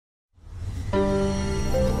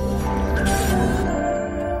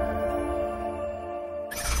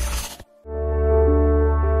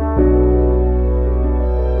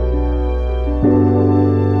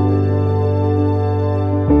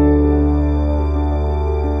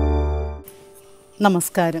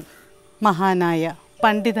നമസ്കാരം. മഹാനായ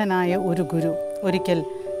പണ്ഡിതനായ ഒരു ഗുരു ഒരിക്കൽ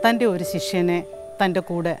തൻ്റെ ഒരു ശിഷ്യനെ തൻ്റെ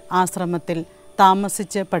കൂടെ ആശ്രമത്തിൽ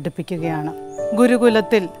താമസിച്ച് പഠിപ്പിക്കുകയാണ്.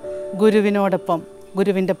 ഗുരുകുലത്തിൽ ഗുരുവിനോടൊപ്പം,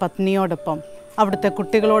 ഗുരുവിൻ്റെ പത്നിയോടൊപ്പം, അവിടുത്തെ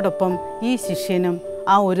കുട്ടികളോടൊപ്പം ഈ ശിഷ്യനും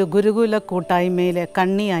ആ ഒരു ഗുരുകുല കൂട്ടായ്മയിലെ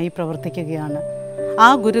കണ്ണിയായി പ്രവർത്തിക്കുകയാണ്.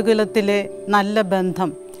 ആ ഗുരുകുലത്തിലെ നല്ല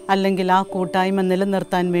ബന്ധം അല്ലെങ്കിൽ ആ കൂട്ടായ്മ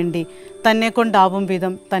നിലനിർത്താൻ വേണ്ടി തന്നെക്കൊണ്ടാവും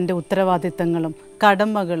വിധം തൻ്റെ ഉത്തരവാദിത്തങ്ങളും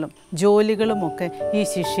കടമകളും ജോലികളുമൊക്കെ ഈ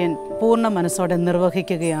ശിഷ്യൻ പൂർണ്ണ മനസ്സോടെ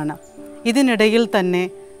നിർവഹിക്കുകയാണ്. ഇതിനിടയിൽ തന്നെ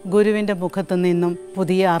ഗുരുവിൻ്റെ മുഖത്തു നിന്നും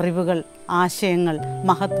പുതിയ അറിവുകൾ, ആശയങ്ങൾ,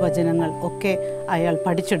 മഹത്വചനങ്ങൾ ഒക്കെ അയാൾ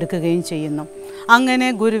പഠിച്ചെടുക്കുകയും ചെയ്യുന്നു. അങ്ങനെ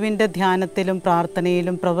ഗുരുവിൻ്റെ ധ്യാനത്തിലും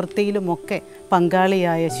പ്രാർത്ഥനയിലും പ്രവൃത്തിയിലുമൊക്കെ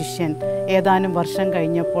പങ്കാളിയായ ശിഷ്യൻ ഏതാനും വർഷം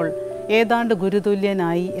കഴിഞ്ഞപ്പോൾ ഏതാണ്ട്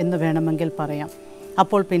ഗുരുതുല്യനായി എന്ന് വേണമെങ്കിൽ പറയാം.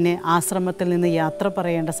 അപ്പോൾ പിന്നെ ആശ്രമത്തിൽ നിന്ന് യാത്ര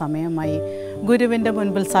പറയേണ്ട സമയമായി. ഗുരുവിൻ്റെ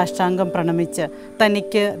മുൻപിൽ സാഷ്ടാംഗം പ്രണമിച്ച്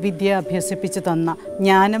തനിക്ക് വിദ്യ അഭ്യസിപ്പിച്ച് തന്ന,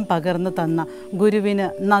 ജ്ഞാനം പകർന്നു തന്ന ഗുരുവിന്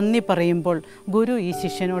നന്ദി പറയുമ്പോൾ ഗുരു ഈ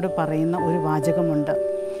ശിഷ്യനോട് പറയുന്ന ഒരു വാചകമുണ്ട്.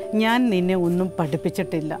 ഞാൻ നിന്നെ ഒന്നും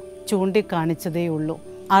പഠിപ്പിച്ചിട്ടില്ല, ചൂണ്ടിക്കാണിച്ചതേയുള്ളൂ.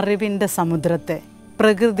 അറിവിൻ്റെ സമുദ്രത്തെ,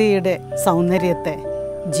 പ്രകൃതിയുടെ സൗന്ദര്യത്തെ,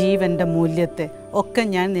 ജീവൻ്റെ മൂല്യത്തെ ഒക്കെ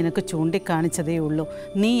ഞാൻ നിനക്ക് ചൂണ്ടിക്കാണിച്ചതേയുള്ളൂ.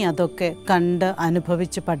 നീ അതൊക്കെ കണ്ട്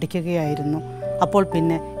അനുഭവിച്ച് പഠിക്കുകയായിരുന്നു. അപ്പോൾ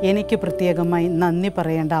പിന്നെ എനിക്ക് പ്രത്യേകമായി നന്ദി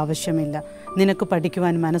പറയേണ്ട ആവശ്യമില്ല. നിനക്ക്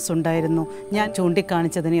പഠിക്കുവാൻ മനസ്സുണ്ടായിരുന്നു. ഞാൻ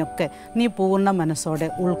ചൂണ്ടിക്കാണിച്ചതിനെയൊക്കെ നീ പൂർണ്ണ മനസ്സോടെ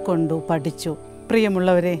ഉൾക്കൊണ്ടു, പഠിച്ചു.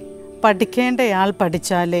 പ്രിയമുള്ളവരെ, പഠിക്കേണ്ടയാൾ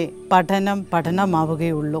പഠിച്ചാലേ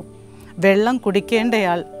പഠനമാവുകയുള്ളൂ. വെള്ളം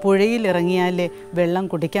കുടിക്കേണ്ടയാൾ പുഴയിലിറങ്ങിയാലേ വെള്ളം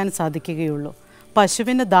കുടിക്കാൻ സാധിക്കുകയുള്ളൂ.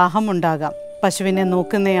 പശുവിന് ദാഹമുണ്ടാകാം. പശുവിനെ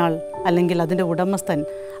നോക്കുന്നയാൾ അല്ലെങ്കിൽ അതിൻ്റെ ഉടമസ്ഥൻ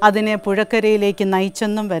അതിനെ പുഴക്കരയിലേക്ക്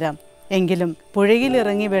നയിച്ചെന്നും വരാം. എങ്കിലും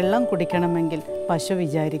പുഴയിലിറങ്ങി വെള്ളം കുടിക്കണമെങ്കിൽ പശു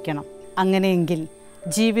വിചാരിക്കണം. അങ്ങനെയെങ്കിൽ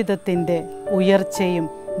ജീവിതത്തിൻ്റെ ഉയർച്ചയും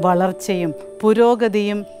വളർച്ചയും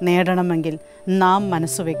പുരോഗതിയും നേടണമെങ്കിൽ നാം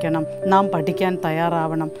മനസ്സുവെക്കണം, നാം പഠിക്കാൻ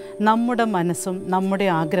തയ്യാറാവണം. നമ്മുടെ മനസ്സും നമ്മുടെ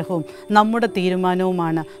ആഗ്രഹവും നമ്മുടെ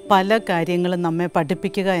തീരുമാനവുമാണ് പല കാര്യങ്ങളും നമ്മെ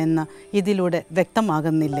പഠിപ്പിക്കുക എന്ന് ഇതിലൂടെ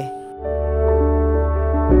വ്യക്തമാകുന്നില്ലേ?